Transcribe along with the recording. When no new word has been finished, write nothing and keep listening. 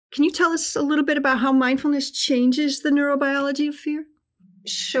Can you tell us a little bit about how mindfulness changes the neurobiology of fear?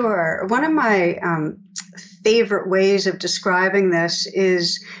 Sure. One of my favorite ways of describing this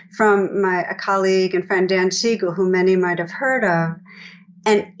is from a colleague and friend, Dan Siegel, who many might have heard of.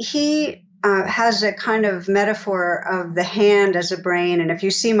 And he has a kind of metaphor of the hand as a brain. And if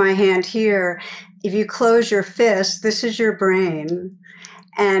you see my hand here, if you close your fist, this is your brain.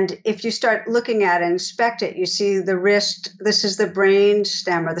 And if you start looking at it and inspect it, you see the wrist, this is the brain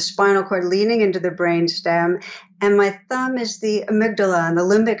stem or the spinal cord leaning into the brain stem. And my thumb is the amygdala and the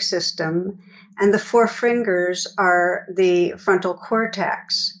limbic system. And the four fingers are the frontal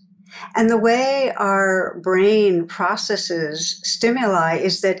cortex. And the way our brain processes stimuli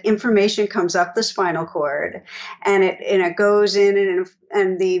is that information comes up the spinal cord and it goes in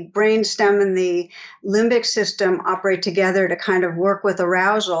and the brain stem and the limbic system operate together to kind of work with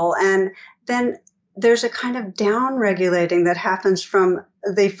arousal. And then there's a kind of down regulating that happens from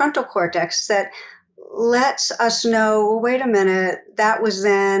the frontal cortex that lets us know, well, wait a minute, that was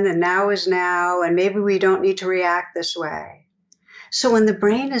then and now is now, and maybe we don't need to react this way. So when the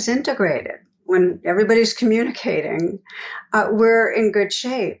brain is integrated, when everybody's communicating, we're in good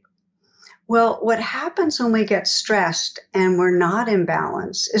shape. Well, what happens when we get stressed and we're not in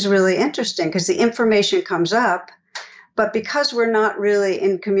balance is really interesting because the information comes up, but because we're not really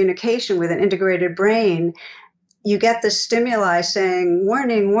in communication with an integrated brain, you get the stimuli saying,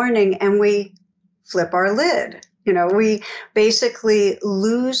 warning, warning, and we flip our lid. We basically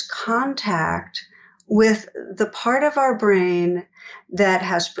lose contact with the part of our brain that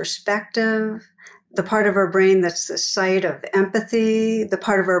has perspective, the part of our brain that's the site of empathy, the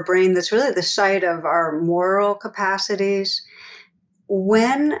part of our brain that's really the site of our moral capacities.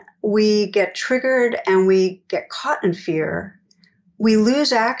 When we get triggered and we get caught in fear, we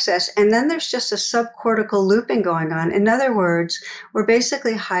lose access, and then there's just a subcortical looping going on. In other words, we're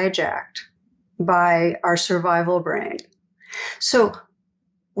basically hijacked by our survival brain. So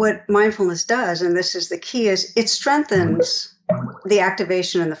what mindfulness does, and this is the key, is it strengthens the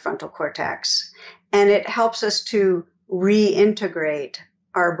activation in the frontal cortex, and it helps us to reintegrate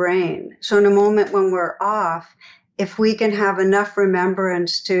our brain. So in a moment when we're off, if we can have enough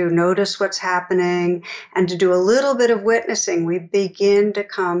remembrance to notice what's happening and to do a little bit of witnessing, we begin to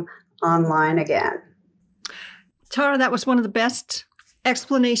come online again. Tara, that was one of the best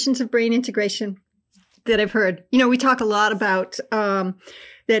explanations of brain integration that I've heard. We talk a lot about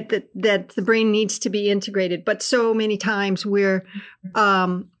that the brain needs to be integrated, but so many times we're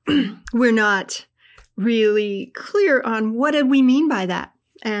not really clear on what do we mean by that.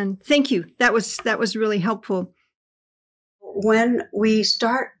 And thank you. That was really helpful. When we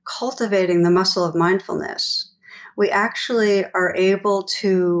start cultivating the muscle of mindfulness, we actually are able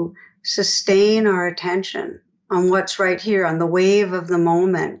to sustain our attention on what's right here, on the wave of the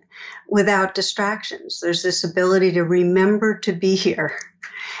moment, without distractions. There's this ability to remember to be here.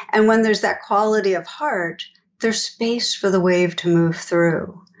 And when there's that quality of heart, there's space for the wave to move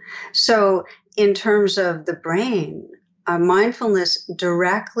through. So in terms of the brain, mindfulness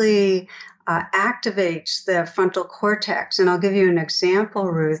directly activates the frontal cortex. And I'll give you an example,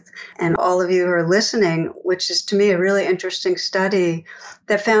 Ruth, and all of you who are listening, which is to me a really interesting study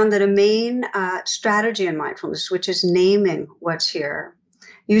that found that a main strategy in mindfulness, which is naming what's here.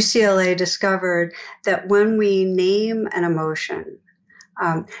 UCLA discovered that when we name an emotion,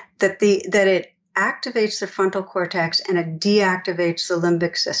 that it activates the frontal cortex and it deactivates the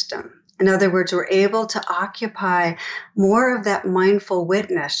limbic system. In other words, we're able to occupy more of that mindful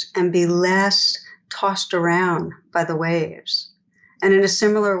witness and be less tossed around by the waves. And in a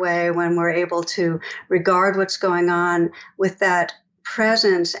similar way, when we're able to regard what's going on with that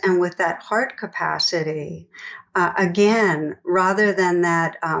presence and with that heart capacity, again, rather than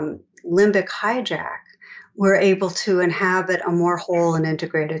that limbic hijack, we're able to inhabit a more whole and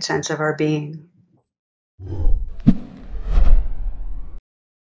integrated sense of our being.